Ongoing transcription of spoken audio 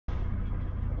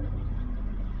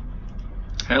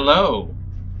Hello,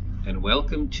 and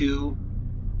welcome to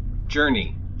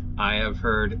Journey. I have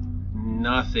heard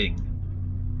nothing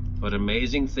but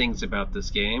amazing things about this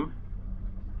game.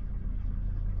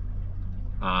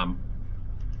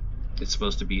 It's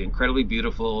supposed to be incredibly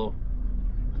beautiful,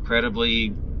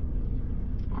 incredibly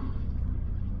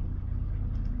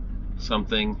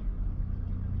something,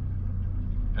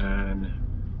 and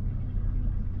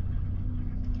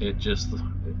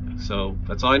so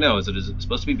that's all I know is it is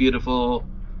supposed to be beautiful.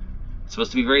 It's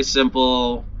supposed to be very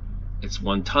simple. It's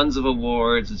won tons of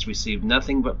awards. It's received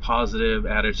nothing but positive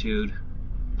reviews.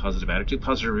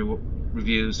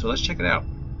 So let's check it out.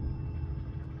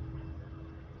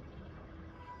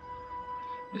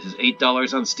 This is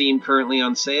 $8 on Steam, currently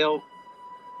on sale.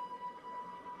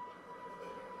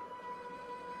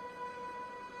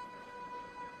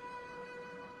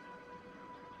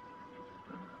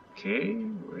 Okay,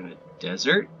 we're in a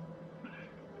desert.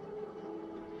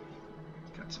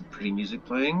 Got some pretty music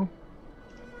playing.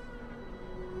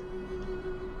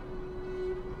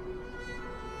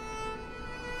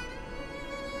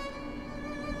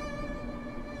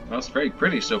 That's very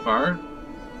pretty so far.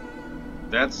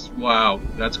 Wow,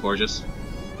 that's gorgeous.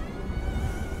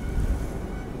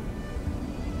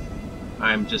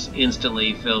 I'm just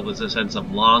instantly filled with a sense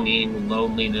of longing,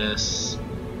 loneliness.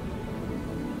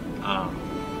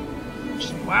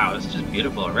 Wow, it's just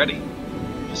beautiful already.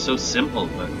 Just so simple,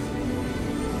 but...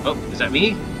 Oh, is that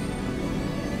me?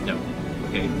 No.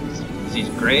 Okay, these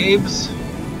graves?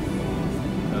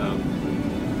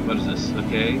 What is this?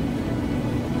 Okay.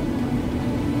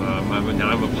 Now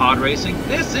I'm a pod racing.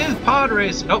 This is pod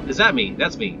racing! Oh, is that me?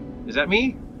 That's me. Is that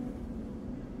me?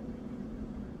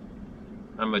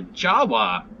 I'm a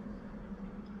Jawa.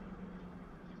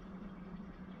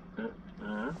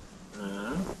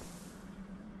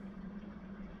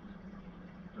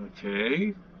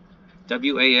 Okay.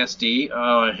 WASD.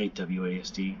 Oh, I hate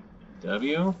WASD.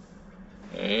 WASD.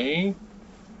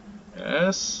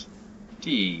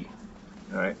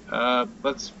 Alright,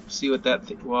 let's see what that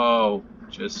thing... Whoa.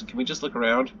 Can we just look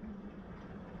around?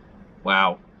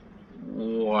 Wow.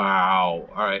 Wow.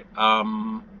 Alright,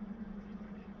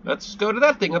 let's go to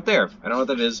that thing up there. I don't know what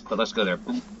that is, but let's go there.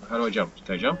 How do I jump?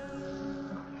 Can I jump?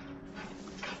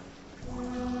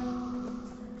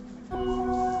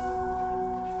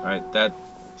 Alright,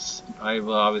 I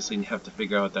will obviously have to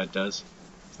figure out what that does.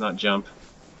 It's not jump.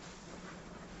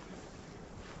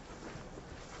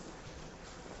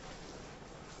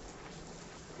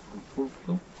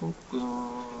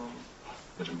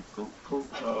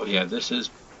 Oh yeah, this is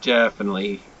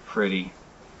definitely pretty.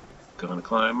 Gonna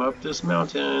climb up this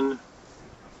mountain.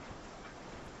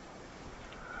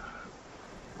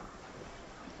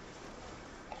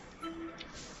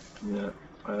 Yeah,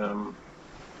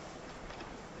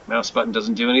 mouse button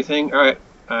doesn't do anything. Alright.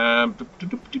 Alright,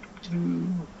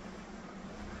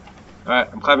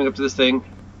 I'm climbing up to this thing.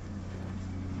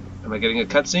 Am I getting a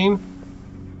cutscene?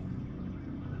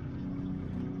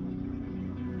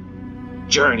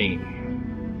 Journey.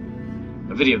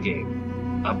 A video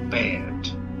game. A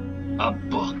band. A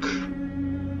book.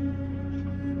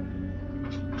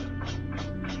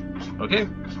 Okay,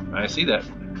 I see that.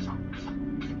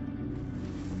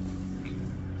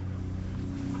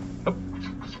 Oh.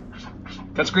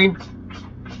 Cut screen.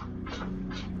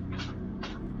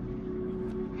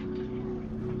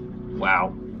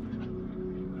 Wow.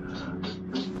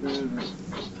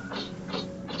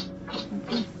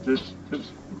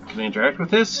 Can I interact with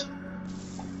this?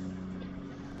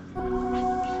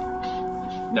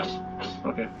 No.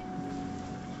 Okay.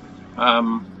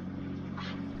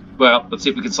 Well, let's see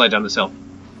if we can slide down this hill.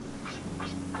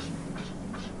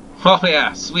 Oh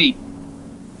yeah, sweet.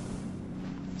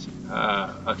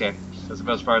 Okay. That's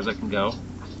about as far as I can go.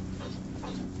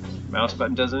 Mouse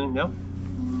button does anything? Nope.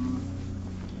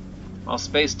 All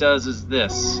space does is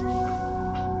this.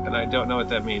 And I don't know what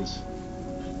that means.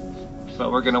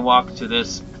 But we're gonna walk to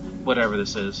this, whatever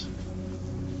this is.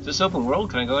 Is this open world?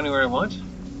 Can I go anywhere I want?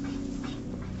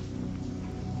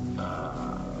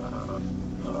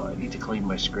 Oh, I need to clean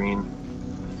my screen.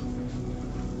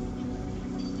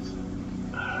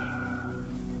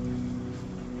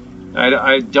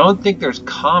 I don't think there's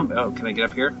combat. Oh, can I get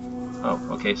up here?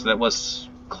 Oh, okay, so that was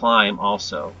climb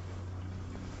also.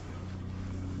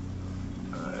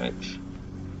 Alright.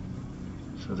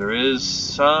 So there is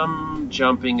some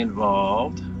jumping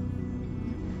involved.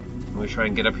 I'm going to try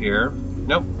and get up here.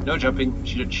 Nope, no jumping.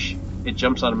 It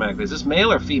jumps automatically. Is this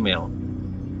male or female?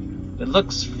 It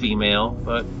looks female,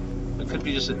 but it could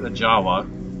be just a Jawa.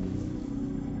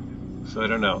 So I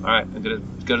don't know. Alright, I'm going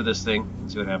to go to this thing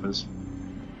and see what happens.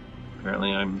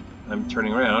 Apparently I'm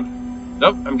turning around.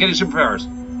 Nope, I'm getting superpowers.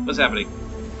 What's happening?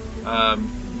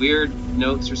 Weird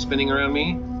notes are spinning around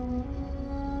me.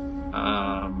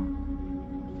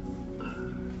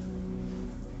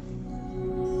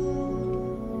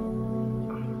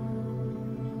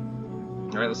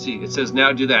 Alright, let's see. It says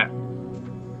now do that.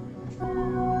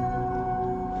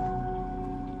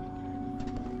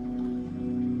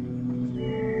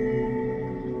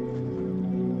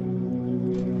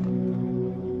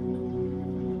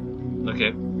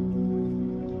 Okay.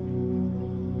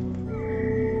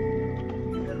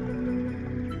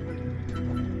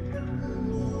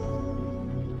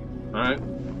 Alright.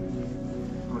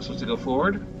 Am I supposed to go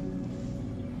forward?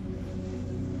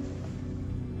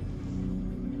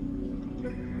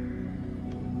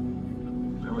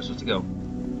 Where am I supposed to go?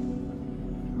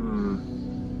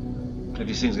 Are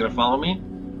these things gonna follow me?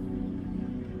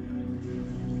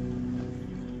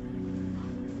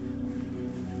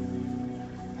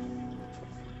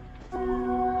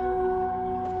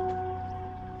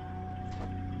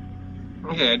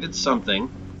 Okay, I did something.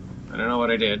 I don't know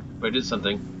what I did, but I did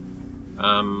something.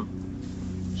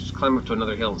 Just climb up to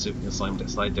another hill and see if we can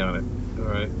slide down it.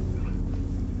 Alright.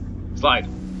 Slide!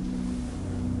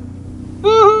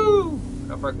 Woohoo!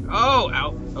 How far? Oh,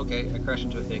 ow! Okay, I crashed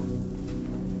into a thing.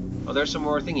 Oh, there's some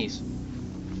more thingies.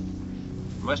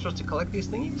 Am I supposed to collect these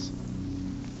thingies?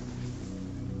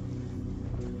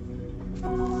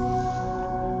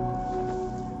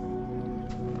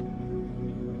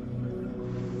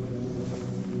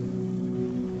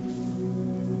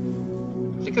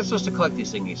 I think I'm supposed to collect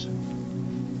these thingies.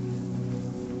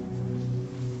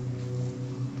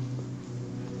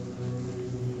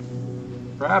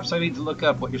 Perhaps I need to look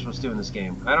up what you're supposed to do in this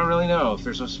game. I don't really know if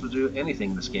they're supposed to do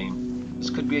anything in this game. This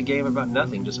could be a game about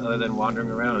nothing, just other than wandering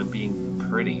around and being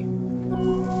pretty.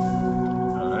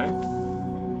 Alright.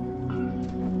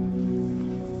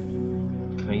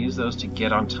 Can I use those to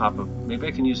get on top of... Maybe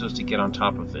I can use those to get on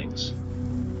top of things.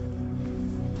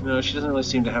 No, she doesn't really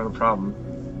seem to have a problem.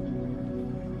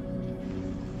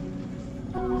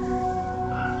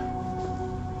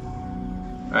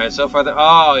 Alright, so far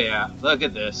oh yeah, look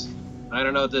at this. I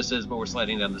don't know what this is, but we're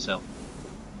sliding down this hill.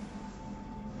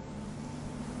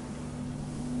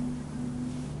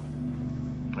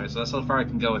 Alright, so that's how far I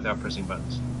can go without pressing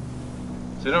buttons.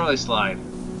 So you don't really slide.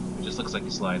 It just looks like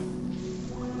you slide.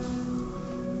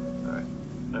 Alright.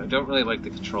 I don't really like the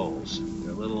controls.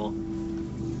 They're a little...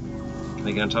 Can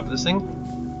I get on top of this thing?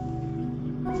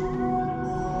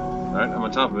 Alright, I'm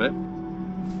on top of it.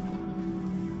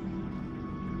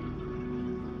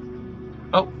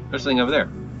 Oh, there's something over there.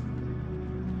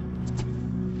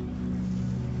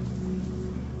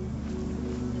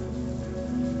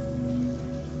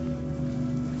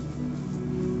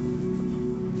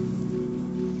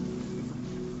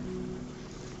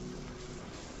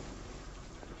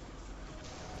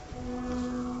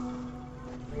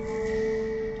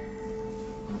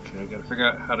 Okay, I gotta figure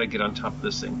out how to get on top of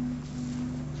this thing.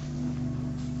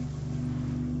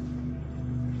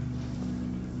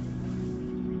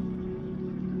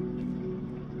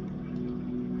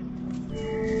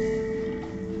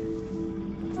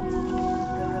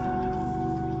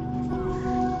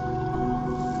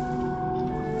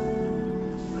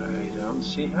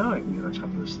 See how I can get on top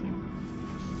of this thing.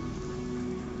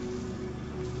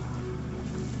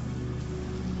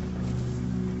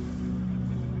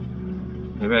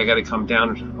 Maybe I gotta come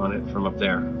down on it from up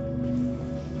there.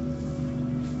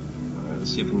 Alright,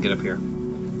 let's see if we can get up here.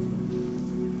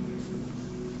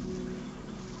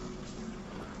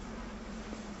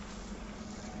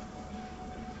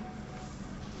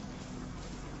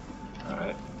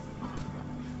 Alright.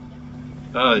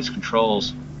 Oh, these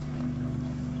controls.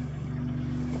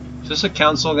 Is this a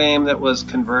console game that was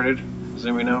converted? Does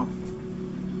anybody know?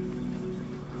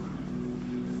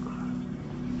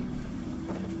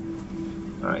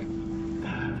 Alright.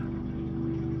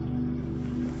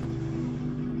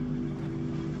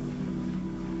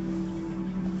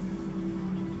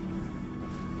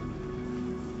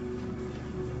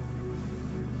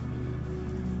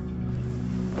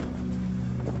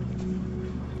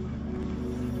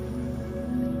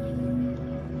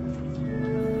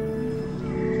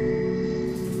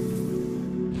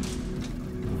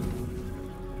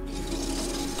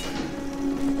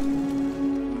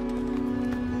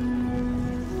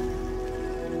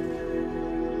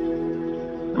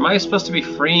 Am I supposed to be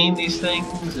freeing these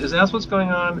things? Is that what's going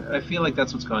on? I feel like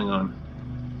that's what's going on.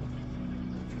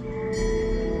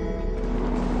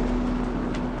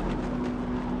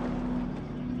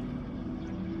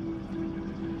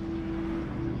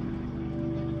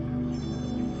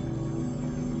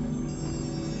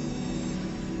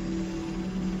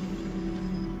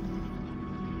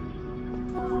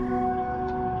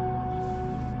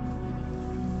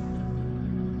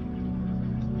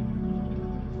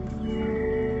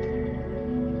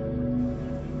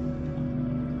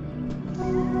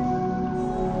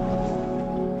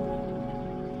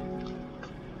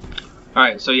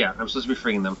 Alright, so yeah, I'm supposed to be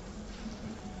freeing them.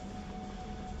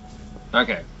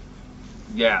 Okay.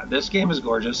 Yeah, this game is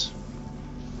gorgeous.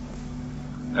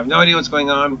 I have no idea what's going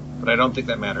on, but I don't think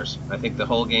that matters. I think the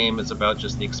whole game is about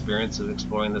just the experience of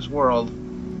exploring this world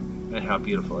and how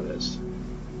beautiful it is.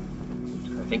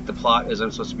 I think the plot is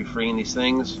I'm supposed to be freeing these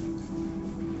things,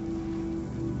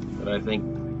 but I think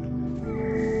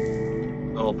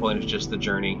the whole point is just the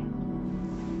journey.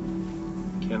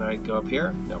 Can I go up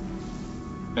here? No.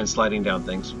 And sliding down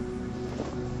things.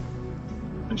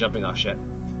 And jumping off shit.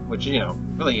 Which, you know,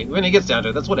 really, when it gets down to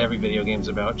it, that's what every video game's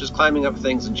about. Just climbing up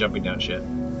things and jumping down shit.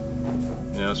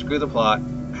 You know, screw the plot.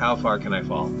 How far can I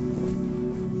fall?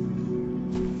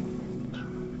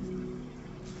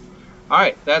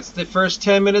 Alright, that's the first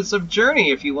 10 minutes of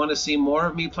Journey. If you want to see more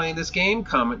of me playing this game,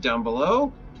 comment down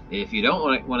below. If you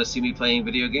don't want to see me playing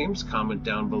video games, comment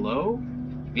down below.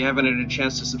 If you haven't had a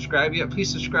chance to subscribe yet, please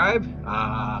subscribe.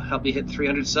 Help me hit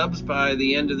 300 subs by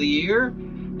the end of the year.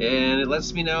 And it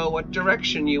lets me know what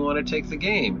direction you want to take the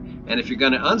game. And if you're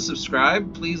going to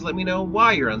unsubscribe, please let me know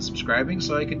why you're unsubscribing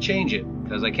so I can change it.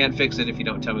 Because I can't fix it if you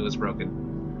don't tell me what's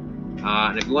broken.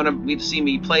 And if you want to see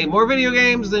me play more video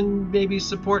games, then maybe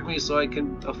support me so I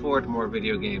can afford more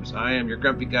video games. I am your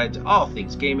grumpy guide to all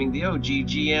things gaming, the OG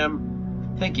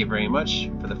GM. Thank you very much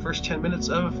for the first 10 minutes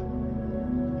of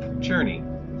Journey.